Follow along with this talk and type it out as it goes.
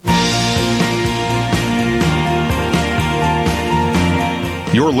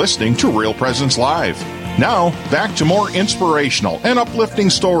You're listening to Real Presence Live. Now, back to more inspirational and uplifting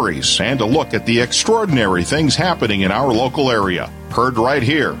stories and a look at the extraordinary things happening in our local area. Heard right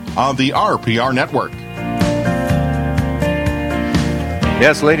here on the RPR Network.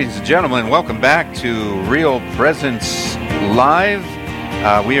 Yes, ladies and gentlemen, welcome back to Real Presence Live.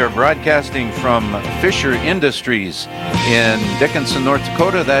 We are broadcasting from Fisher Industries in Dickinson, North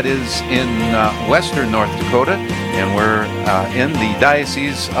Dakota. That is in western North Dakota, and we're in the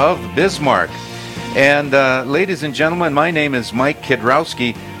Diocese of Bismarck. And ladies and gentlemen, my name is Mike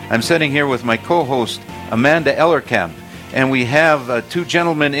Kidrowski. I'm sitting here with my co-host, Amanda Ellerkamp. And we have two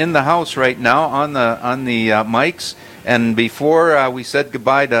gentlemen in the house right now on the mics. And before we said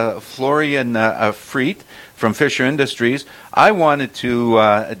goodbye to Florian Freet from Fisher Industries, I wanted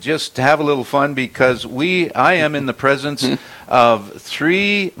to just have a little fun because I am in the presence of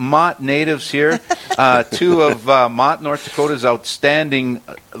three Mott natives here, two of Mott, North Dakota's outstanding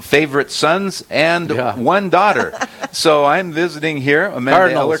favorite sons, and one daughter. So I'm visiting here.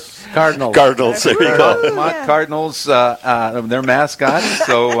 Cardinals, there you go. Mott Cardinals, their mascot.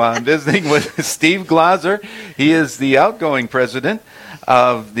 So I'm visiting with Steve Glaser. He is the outgoing president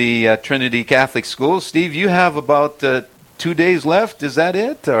of the Trinity Catholic School. Steve, you have about 2 days left. Is that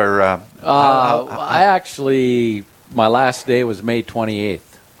it? Or I actually, my last day was May 28th.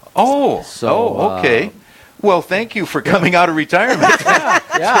 Okay. Well, thank you for coming out of retirement.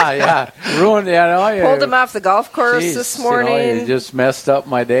 Yeah. Ruined, pulled him off the golf course this morning. You just messed up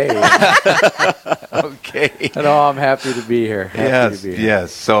my day. Okay. No, I'm happy to be here.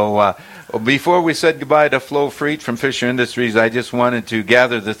 Yes. So before we said goodbye to Flo Freet from Fisher Industries, I just wanted to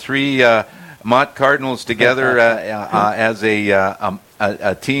gather the three Mott Cardinals together as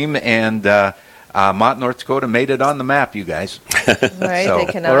a team, and Mott, North Dakota made it on the map, you guys. Right, so, they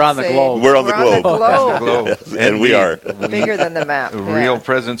cannot we're on the globe. We're on the globe. And we are. Bigger than the map. Real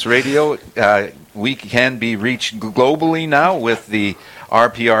Presence Radio. We can be reached globally now with the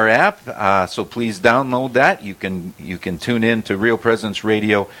RPR app, so please download that. You can tune in to Real Presence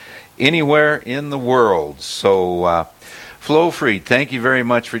Radio anywhere in the world. So, Flo Freet, thank you very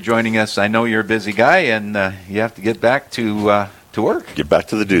much for joining us. I know you're a busy guy, and you have to get back to work. Get back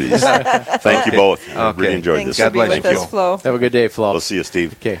to the duties. Thank you both. I really enjoyed Thanks this. God bless you, Flo. Have a good day, Flo. We'll see you,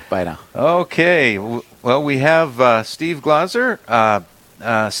 Steve. Okay, bye now. Okay. Well, we have Steve Glaser.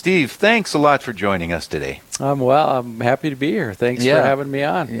 Steve, thanks a lot for joining us today. I'm happy to be here. Thanks for having me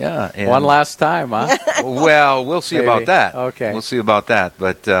on. Yeah. One last time, huh? Well, we'll see about that. Okay. We'll see about that.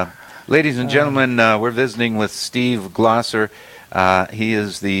 But, ladies and gentlemen, we're visiting with Steve Glaser. He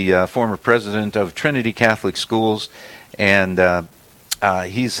is the former president of Trinity Catholic Schools, and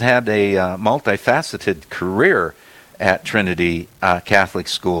he's had a multifaceted career at Trinity Catholic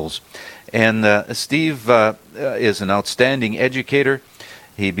Schools. And Steve is an outstanding educator.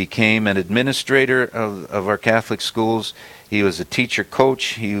 He became an administrator of our Catholic schools. He was a teacher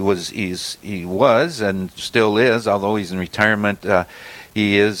coach. He was and still is, although he's in retirement.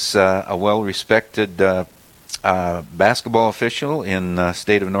 He is a well-respected basketball official in the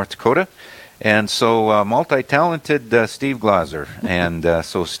state of North Dakota. And so multi-talented Steve Glaser. And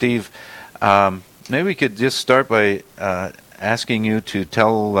so, Steve, maybe we could just start by asking you to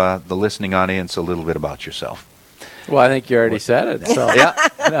tell the listening audience a little bit about yourself. Well, I think you already said it. So. Yeah.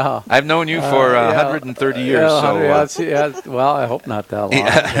 No. I've known you for 130 years. Well, I hope not that long.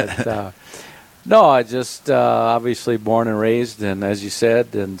 But, no, I just obviously born and raised, and as you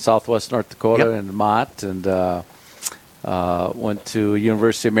said, in Southwest North Dakota in Mott, and went to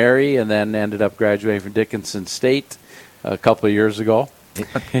University of Mary, and then ended up graduating from Dickinson State a couple of years ago.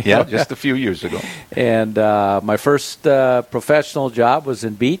 Just a few years ago. And my first professional job was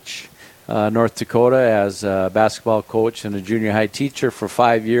in Beach, North Dakota, as a basketball coach and a junior high teacher for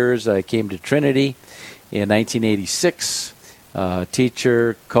 5 years. I came to Trinity in 1986.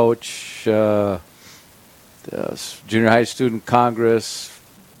 Teacher, coach, junior high student congress,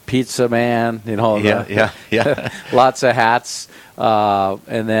 pizza man, lots of hats.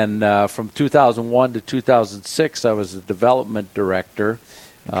 And then from 2001 to 2006, I was a development director.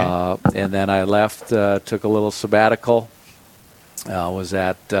 And then I left, took a little sabbatical. Was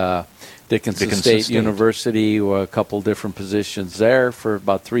at Dickinson State University, a couple different positions there for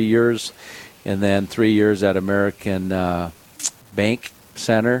about 3 years. And then 3 years at American Bank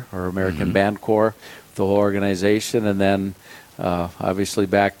Center, or American Band Corps, the whole organization. And then obviously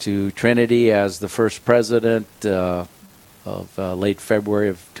back to Trinity as the first president of late February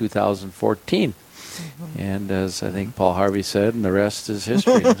of 2014. And as I think Paul Harvey said, and the rest is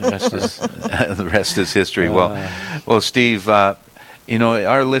history. The rest is history. Well, Steve, our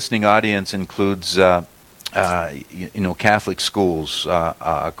listening audience includes Catholic schools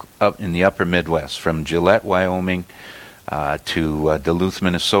up in the upper Midwest, from Gillette, Wyoming, to Duluth,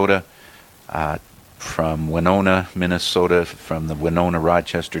 Minnesota, from Winona, Minnesota, from the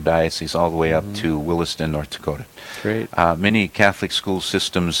Winona-Rochester Diocese, all the way up to Williston, North Dakota. Great. Many Catholic school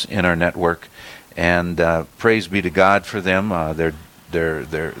systems in our network, and praise be to God for them.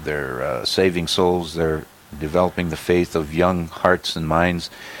 They're saving souls. They're developing the faith of young hearts and minds.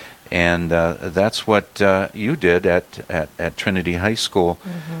 And that's what you did at Trinity High School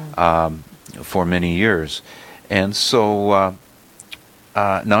for many years. And so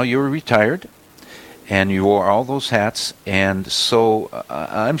now you're retired, and you wore all those hats. And so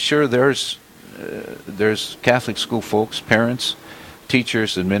I'm sure there's Catholic school folks, parents,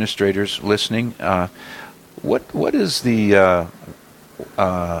 teachers, administrators listening. What is the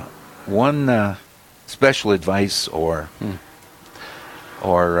one special advice or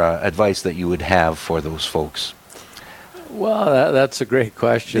advice that you would have for those folks? Well, that's a great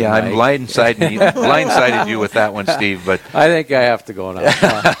question. Yeah, Mike. I'm blindsided you with that one, Steve. But I think I have to go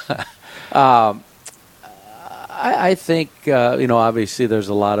now. I think obviously there's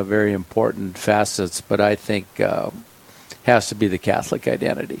a lot of very important facets, but I think has to be the Catholic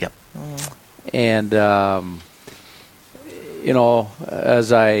identity. Yep. And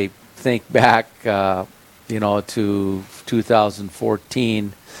as I think back, to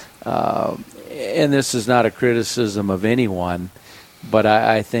 2014. And this is not a criticism of anyone, but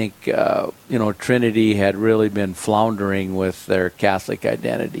I think Trinity had really been floundering with their Catholic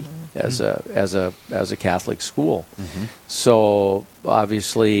identity as a Catholic school. Mm-hmm. So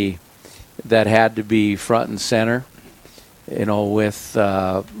obviously that had to be front and center, with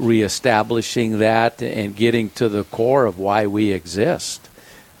reestablishing that and getting to the core of why we exist.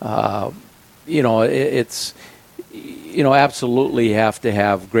 It's absolutely have to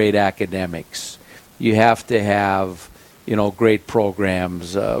have great academics. You have to have, great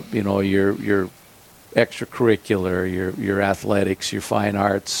programs, your extracurricular, your athletics, your fine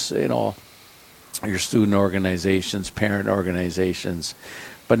arts, your student organizations, parent organizations.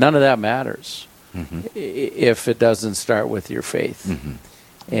 But none of that matters if it doesn't start with your faith. Mm-hmm.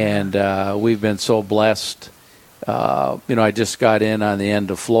 And we've been so blessed. I just got in on the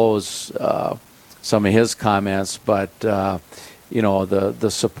end of Flo's some of his comments, but the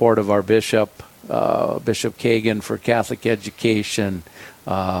support of our bishop, Bishop Kagan, for Catholic education,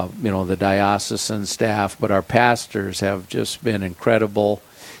 the diocesan staff, but our pastors have just been incredible.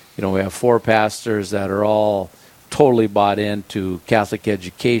 We have 4 pastors that are all totally bought into Catholic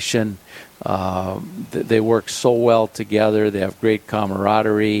education. They work so well together. They have great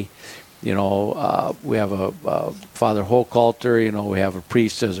camaraderie. We have a Father Hochhalter, we have a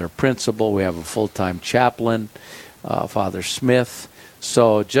priest as our principal, we have a full-time chaplain, Father Smith.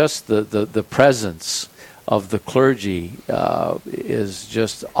 So just the presence of the clergy is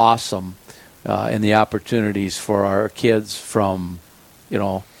just awesome, and the opportunities for our kids from,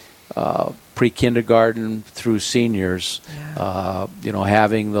 pre-kindergarten through seniors,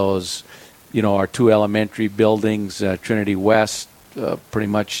 having those, our 2 elementary buildings, Trinity West, pretty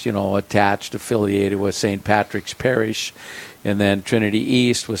much, attached, affiliated with St. Patrick's Parish, and then Trinity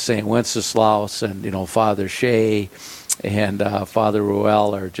East with St. Wenceslaus, and, Father Shea and Father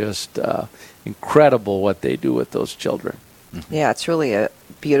Ruel are just incredible what they do with those children. Yeah, it's really a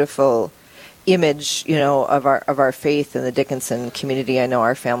beautiful image, of our faith in the Dickinson community. I know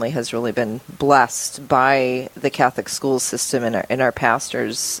our family has really been blessed by the Catholic school system and our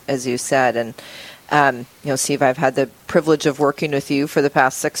pastors, as you said. And Steve, I've had the privilege of working with you for the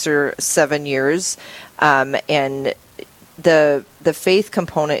past 6 or 7 years, and the faith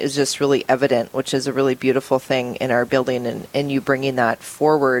component is just really evident, which is a really beautiful thing in our building, and you bringing that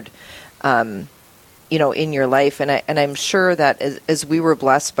forward, in your life. And I'm sure that as we were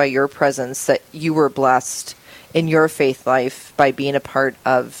blessed by your presence, that you were blessed in your faith life by being a part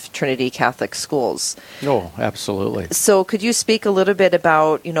of Trinity Catholic Schools. Oh, absolutely. So could you speak a little bit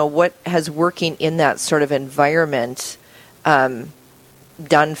about, what has working in that sort of environment done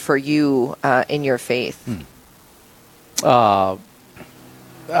for you in your faith? I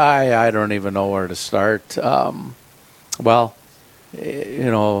don't even know where to start. About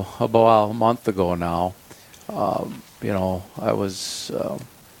a month ago now, I was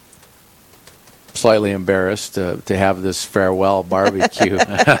slightly embarrassed to have this farewell barbecue.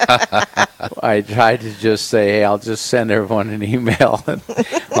 I tried to just say, hey, I'll just send everyone an email and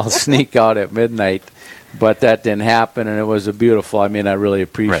I'll sneak out at midnight. But that didn't happen, and it was I really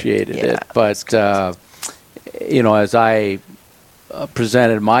appreciated it. But, as I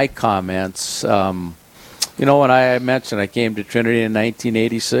presented my comments, when I mentioned I came to Trinity in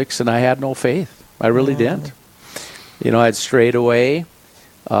 1986 and I had no faith. I really didn't. I'd strayed away.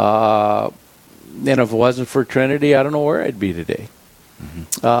 And if it wasn't for Trinity, I don't know where I'd be today.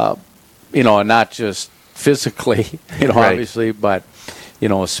 Not just physically, right. Obviously, but,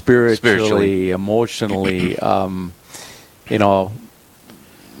 spiritually, emotionally,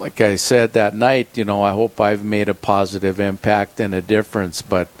 like I said that night, I hope I've made a positive impact and a difference,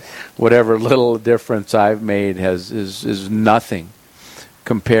 but whatever little difference I've made is nothing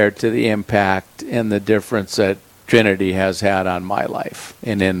compared to the impact and the difference that Trinity has had on my life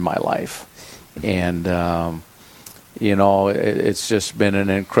and in my life. And, it's just been an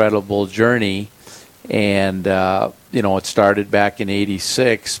incredible journey. And, it started back in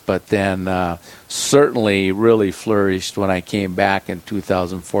 86, but then certainly really flourished when I came back in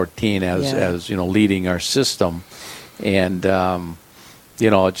 2014 as leading our system. And,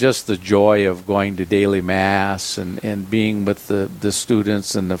 just the joy of going to daily mass and being with the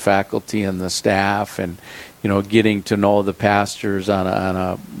students and the faculty and the staff and, getting to know the pastors on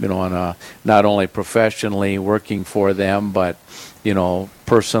a not only professionally working for them, but,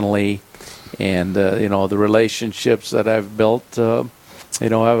 personally. And, the relationships that I've built,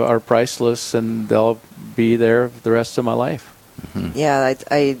 are priceless, and they'll be there the rest of my life. Mm-hmm. Yeah,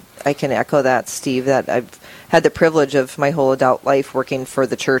 I can echo that, Steve, that I've had the privilege of my whole adult life working for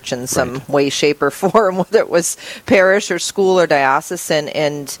the church in some way, shape, or form, whether it was parish or school or diocesan.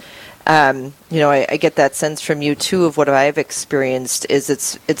 And I get that sense from you, too, of what I've experienced is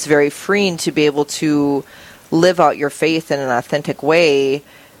it's very freeing to be able to live out your faith in an authentic way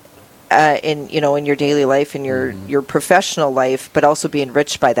in your daily life, in your professional life, but also be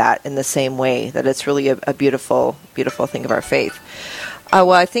enriched by that in the same way. That it's really a beautiful, beautiful thing of our faith.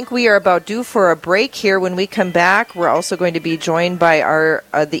 Well, I think we are about due for a break here. When we come back, we're also going to be joined by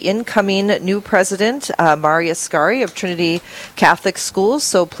the incoming new president, Maria Skari of Trinity Catholic Schools.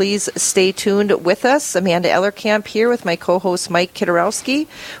 So please stay tuned with us. Amanda Ellerkamp here with my co-host Mike Kitarowski.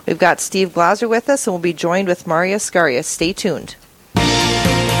 We've got Steve Glaser with us, and we'll be joined with Maria Skari. Stay tuned.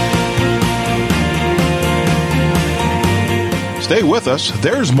 Stay with us.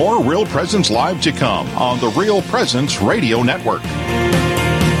 There's more Real Presence Live to come on the Real Presence Radio Network.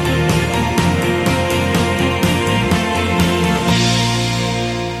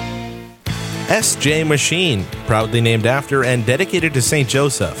 SJ Machine, proudly named after and dedicated to St.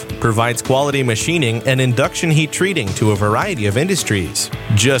 Joseph, provides quality machining and induction heat treating to a variety of industries.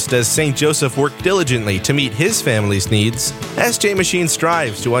 Just as St. Joseph worked diligently to meet his family's needs, SJ Machine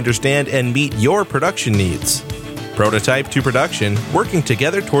strives to understand and meet your production needs. Prototype to production, working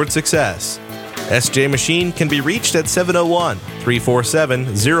together toward success. SJ Machine can be reached at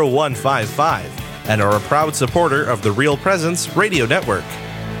 701-347-0155 and are a proud supporter of the Real Presence Radio Network.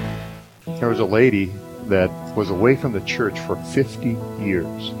 There was a lady that was away from the church for 50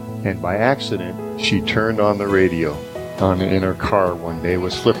 years, and by accident, she turned on the radio in her car one day,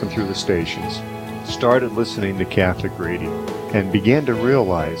 was flipping through the stations, started listening to Catholic radio, and began to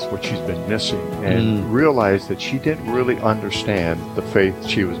realize what she's been missing, and realized that she didn't really understand the faith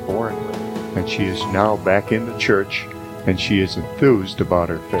she was born with. And she is now back in the church, and she is enthused about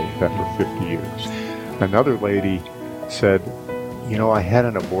her faith after 50 years. Another lady said, I had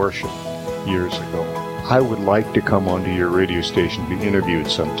an abortion years ago. I would like to come onto your radio station, be interviewed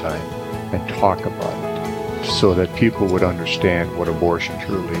sometime, and talk about it so that people would understand what abortion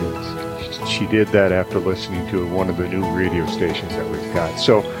truly is. She did that after listening to one of the new radio stations that we've got.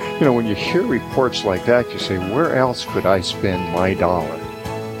 So, when you hear reports like that, you say, where else could I spend my dollar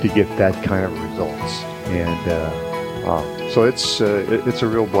to get that kind of results? And so it's a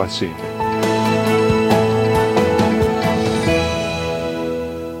real blessing.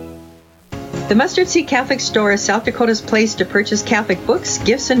 The Mustard Seed Catholic Store is South Dakota's place to purchase Catholic books,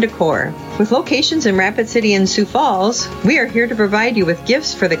 gifts, and decor. With locations in Rapid City and Sioux Falls, we are here to provide you with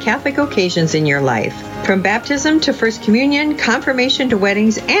gifts for the Catholic occasions in your life. From baptism to First Communion, confirmation to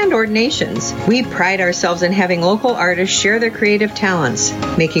weddings, and ordinations, we pride ourselves in having local artists share their creative talents,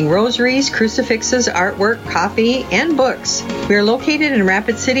 making rosaries, crucifixes, artwork, coffee, and books. We are located in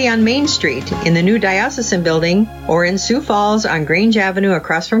Rapid City on Main Street, in the new Diocesan Building, or in Sioux Falls on Grange Avenue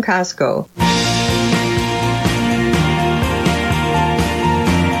across from Costco.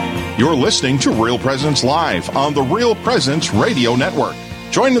 You're listening to Real Presence Live on the Real Presence Radio Network.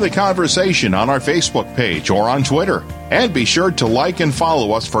 Join in the conversation on our Facebook page or on Twitter. And be sure to like and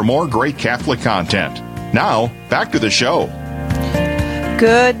follow us for more great Catholic content. Now, back to the show.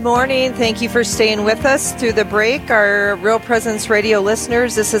 Good morning. Thank you for staying with us through the break. Our Real Presence Radio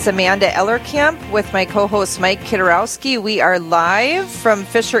listeners, this is Amanda Ellerkamp with my co-host Mike Kitarowski. We are live from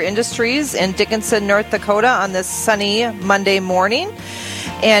Fisher Industries in Dickinson, North Dakota on this sunny Monday morning.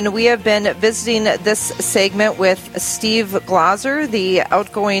 And we have been visiting this segment with Steve Glauser, the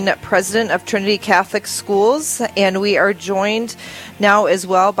outgoing president of Trinity Catholic Schools. And we are joined now as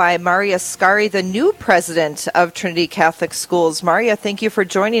well by Maria Skari, the new president of Trinity Catholic Schools. Maria, thank you for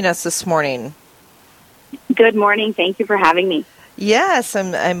joining us this morning. Good morning. Thank you for having me. Yes,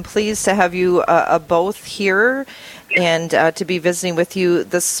 I'm pleased to have you both here and to be visiting with you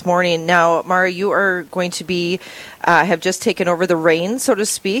this morning. Now, Maria, you are going to be have just taken over the reins, so to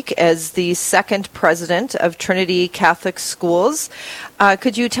speak, as the second president of Trinity Catholic Schools.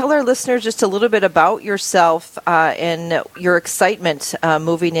 Could you tell our listeners just a little bit about yourself and your excitement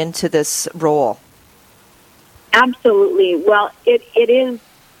moving into this role? Absolutely. Well, it is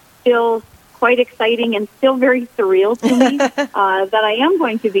still quite exciting and still very surreal to me that I am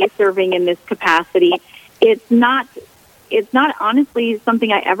going to be serving in this capacity. It's not honestly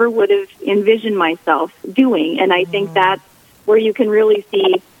something I ever would have envisioned myself doing, and I think that's where you can really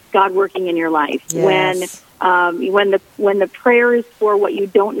see God working in your life. Yes. When the prayers for what you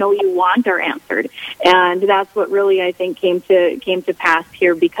don't know you want are answered, and that's what really I think came to pass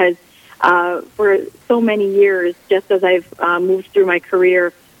here, because for so many years, just as I've moved through my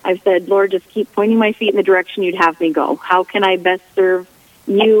career, I've said, Lord, just keep pointing my feet in the direction you'd have me go. How can I best serve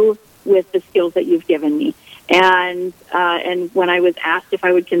you with the skills that you've given me? And when I was asked if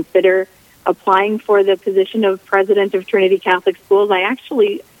I would consider applying for the position of president of Trinity Catholic Schools, I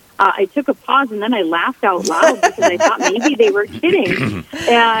actually I took a pause and then I laughed out loud because I thought maybe they were kidding.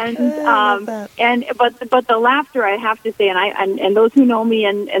 And but the laughter, I have to say, and those who know me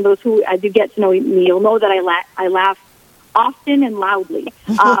and those who do get to know me, you'll know that I laugh often and loudly,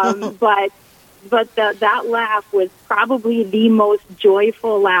 but that laugh was probably the most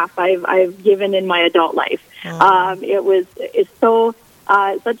joyful laugh I've given in my adult life. It's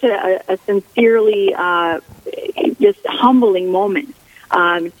such a sincerely just humbling moment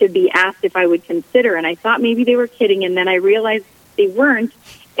to be asked if I would consider, and I thought maybe they were kidding, and then I realized they weren't,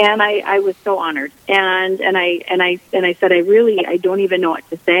 and I was so honored, and I said I don't even know what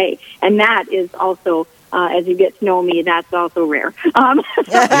to say, and that is also. As you get to know me, that's also rare. I don't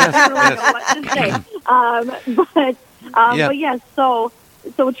really know what to say. But yes, so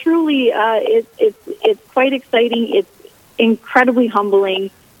truly, it's quite exciting. It's incredibly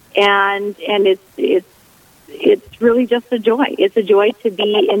humbling, and it's really just a joy. It's a joy to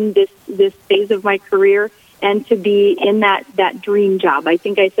be in this phase of my career and to be in that dream job. I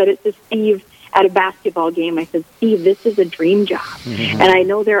think I said it to Steve at a basketball game. I said, Steve, this is a dream job, and I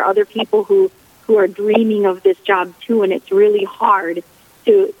know there are other people who are dreaming of this job too, and it's really hard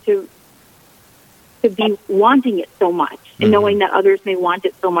to be wanting it so much and knowing that others may want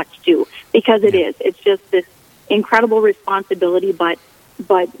it so much too, because it is. It's just this incredible responsibility, but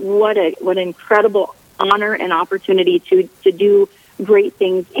what an incredible honor and opportunity to do great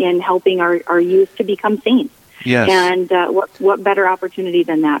things in helping our youth to become saints. Yes. And what better opportunity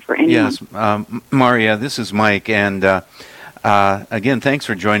than that for anyone? Yes. Maria, this is Mike, and again, thanks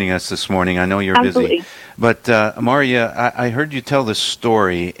for joining us this morning. I know you're busy. But, Maria, I heard you tell this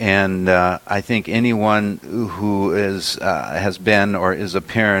story, and I think anyone who has been or is a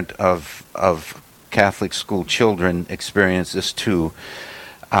parent of Catholic school children experience this too.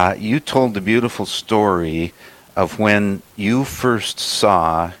 You told the beautiful story of when you first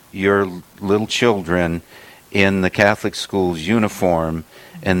saw your little children in the Catholic school's uniform,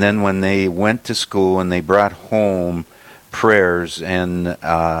 and then when they went to school and they brought home prayers and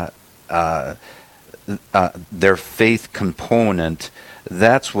their faith component,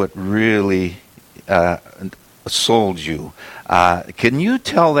 that's what really sold you. Can you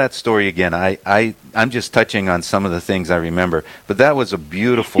tell that story again? I'm just touching on some of the things I remember, but that was a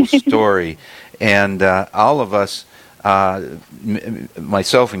beautiful story. And all of us,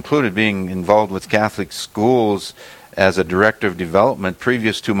 myself included, being involved with Catholic schools as a director of development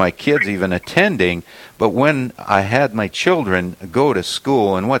previous to my kids even attending, but when I had my children go to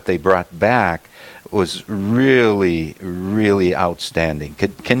school and what they brought back was really, really outstanding.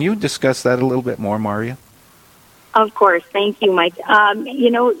 Can you discuss that a little bit more, Maria? Of course. Thank you, Mike. I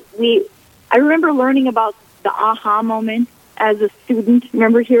remember learning about the aha moment as a student.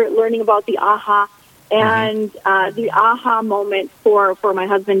 Remember learning about the aha, and the aha moment for my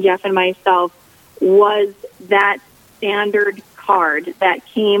husband Jeff and myself was that standard card that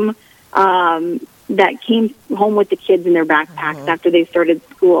came home with the kids in their backpacks after they started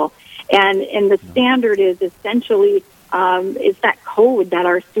school. And the standard is essentially it's that code that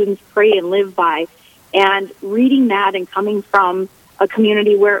our students pray and live by. And reading that and coming from a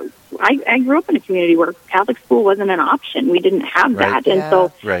community where I grew up in a community where Catholic school wasn't an option. We didn't have that. And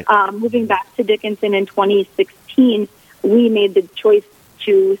so moving back to Dickinson in 2016, we made the choice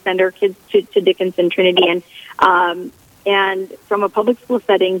to send our kids to Dickinson Trinity, and from a public school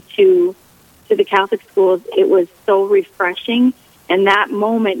setting to the Catholic schools, it was so refreshing. And that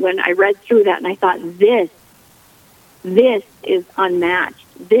moment when I read through that and I thought, this is unmatched.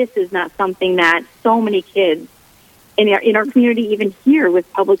 This is not something that so many kids in our community, even here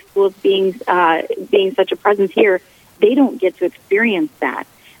with public schools being such a presence here, they don't get to experience that.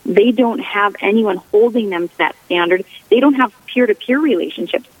 They don't have anyone holding them to that standard. They don't have peer-to-peer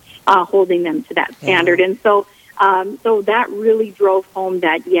relationships holding them to that standard. And so that really drove home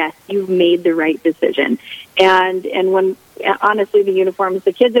that, yes, you've made the right decision. And when, honestly, the uniforms,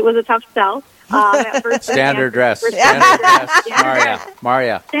 the kids, it was a tough sell. At first, Standard dress.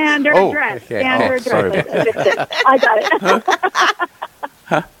 Maria. Standard dress. Standard dress. I got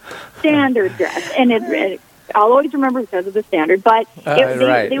it. Standard dress. And I'll always remember because of the standard. But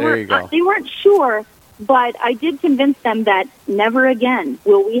they weren't sure. But I did convince them that never again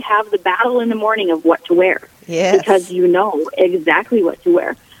will we have the battle in the morning of what to wear. Yes. Because you know exactly what to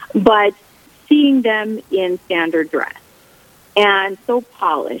wear. But seeing them in standard dress and so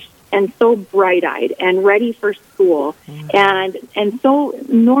polished and so bright-eyed and ready for school and so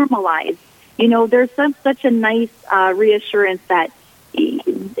normalized, there's such a nice reassurance that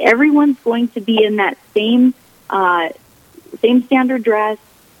everyone's going to be in that same standard dress.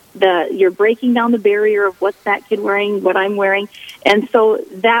 You're breaking down the barrier of what's that kid wearing, what I'm wearing. And so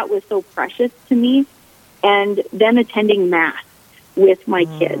that was so precious to me. And then attending Mass with my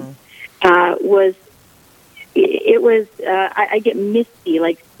kids I get misty,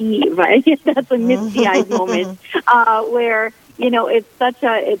 like Steve. I guess that's a misty-eyed moment where,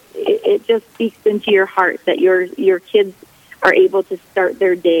 it just speaks into your heart that your kids are able to start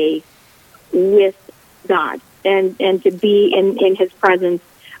their day with God and to be in His presence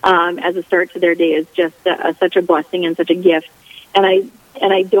as a start to their day is just such a blessing and such a gift. And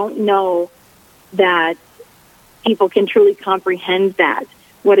I don't know that people can truly comprehend that,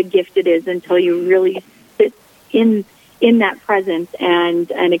 what a gift it is, until you really sit in that presence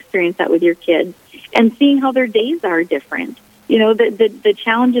and experience that with your kids and seeing how their days are different. The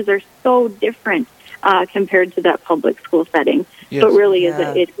challenges are so different compared to that public school setting. Yes. So it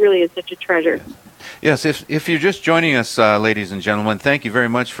really is such a treasure. Yes, if you're just joining us, ladies and gentlemen, thank you very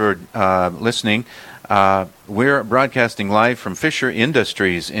much for listening. We're broadcasting live from Fisher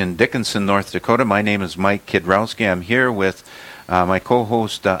Industries in Dickinson, North Dakota. My name is Mike Kidrowski. I'm here with my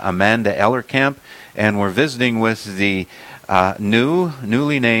co-host Amanda Ellerkamp, and we're visiting with the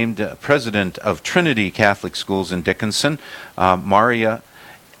newly named president of Trinity Catholic Schools in Dickinson, Maria.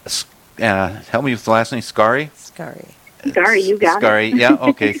 Help me with the last name, Skari. Skari, you got it. Yeah,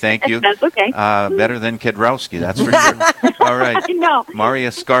 okay, thank you. That's okay. Better than Kidrowski, that's for sure. All right. No. Maria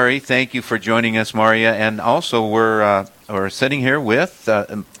Skari, thank you for joining us, Maria. And also we're sitting here with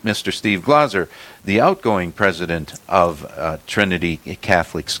Mr. Steve Glauser, the outgoing president of Trinity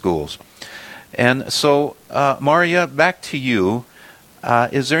Catholic Schools. And so, Maria, back to you.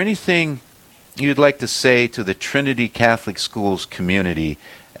 Is there anything you'd like to say to the Trinity Catholic Schools community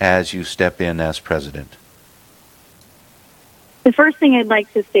as you step in as president? The first thing I'd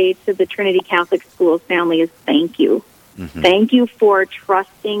like to say to the Trinity Catholic Schools family is thank you. Mm-hmm. Thank you for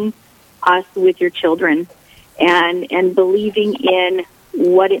trusting us with your children and believing in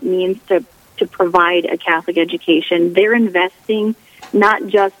what it means to provide a Catholic education. They're investing not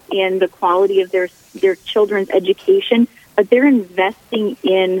just in the quality of their children's education, but they're investing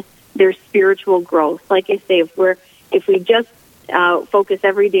in their spiritual growth. Like I say, if we just focus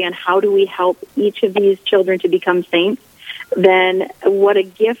every day on how do we help each of these children to become saints, then what a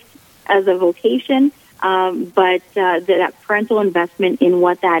gift as a vocation, but that parental investment in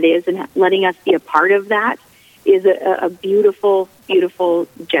what that is and letting us be a part of that is a beautiful, beautiful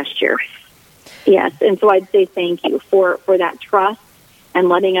gesture. Yes, and so I'd say thank you for that trust and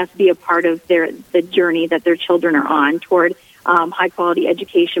letting us be a part of the journey that their children are on toward high-quality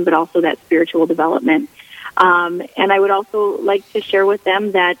education, but also that spiritual development. And I would also like to share with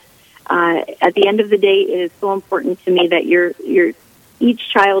them that at the end of the day, it is so important to me that each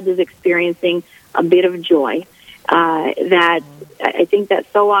child is experiencing a bit of joy. That I think that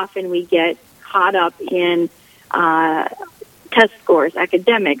so often we get caught up in test scores,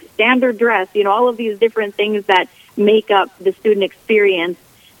 academics, standard dress, all of these different things that make up the student experience,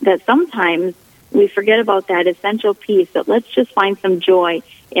 that sometimes we forget about that essential piece, that let's just find some joy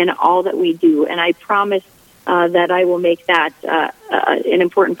in all that we do. And I promise that I will make that an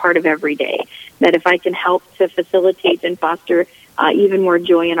important part of every day, that if I can help to facilitate and foster even more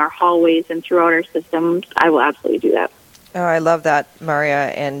joy in our hallways and throughout our systems, I will absolutely do that. Oh, I love that, Maria,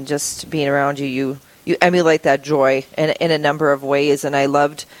 and just being around you, emulate that joy in a number of ways. And I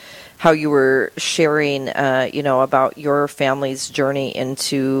loved how you were sharing, about your family's journey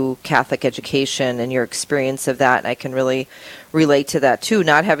into Catholic education and your experience of that. And I can really relate to that too.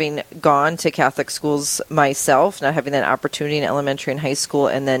 Not having gone to Catholic schools myself, not having that opportunity in elementary and high school,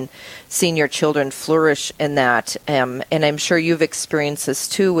 and then seeing your children flourish in that. And I'm sure you've experienced this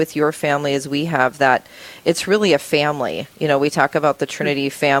too with your family, as we have, that it's really a family. We talk about the Trinity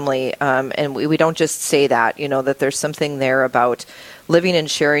family, and we don't just say that, that there's something there about living and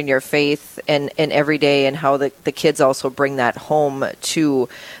sharing your faith and every day, and how the kids also bring that home too,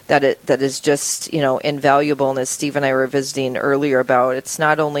 that is just, invaluable. And as Steve and I were visiting earlier about, it's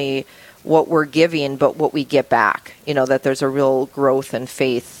not only what we're giving, but what we get back, that there's a real growth in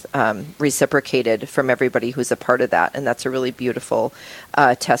faith reciprocated from everybody who's a part of that. And that's a really beautiful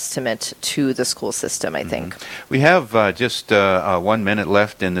testament to the school system, I think. We have just 1 minute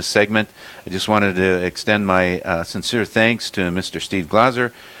left in this segment. I just wanted to extend my sincere thanks to Mr. Steve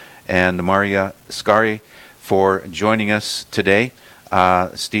Glaser and Maria Scari for joining us today.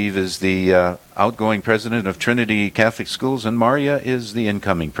 Steve is the outgoing president of Trinity Catholic Schools, and Maria is the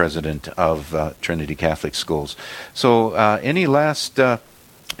incoming president of Trinity Catholic Schools. So, any last,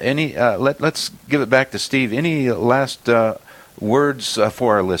 let's give it back to Steve. Any last words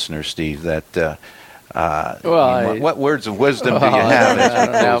for our listeners, Steve? What words of wisdom do you have? I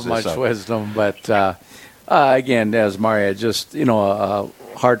don't have much wisdom, but again, as Maria, just a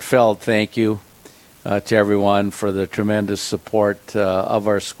heartfelt thank you to everyone for the tremendous support of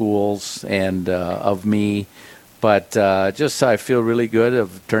our schools and of me. But just I feel really good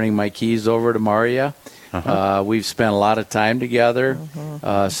of turning my keys over to Maria. We've spent a lot of time together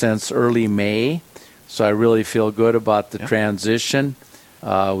since early May, so I really feel good about the transition.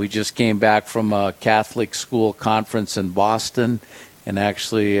 We just came back from a Catholic school conference in Boston and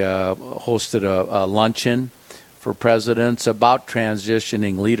actually hosted a luncheon for presidents about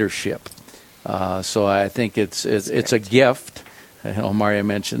transitioning leadership. So I think it's a gift. Maria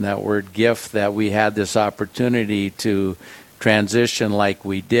mentioned that word gift, that we had this opportunity to transition like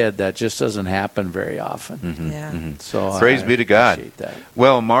we did. That just doesn't happen very often. So praise be to God.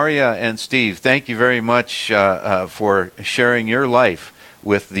 Well, Maria and Steve, thank you very much for sharing your life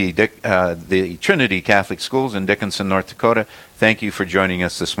with the Trinity Catholic Schools in Dickinson, North Dakota. Thank you for joining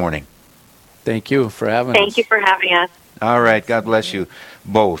us this morning. Thank you for having us. Thank you for having us. All right. God bless you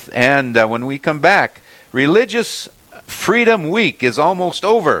both. And when we come back, Religious Freedom Week is almost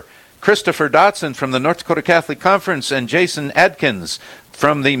over. Christopher Dotson from the North Dakota Catholic Conference and Jason Adkins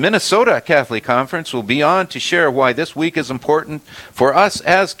from the Minnesota Catholic Conference will be on to share why this week is important for us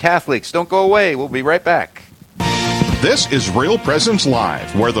as Catholics. Don't go away. We'll be right back. This is Real Presence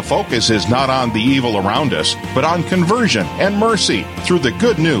Live, where the focus is not on the evil around us, but on conversion and mercy through the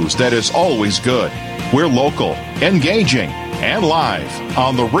good news that is always good. We're local, engaging, and live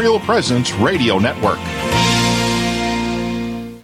on the Real Presence Radio Network.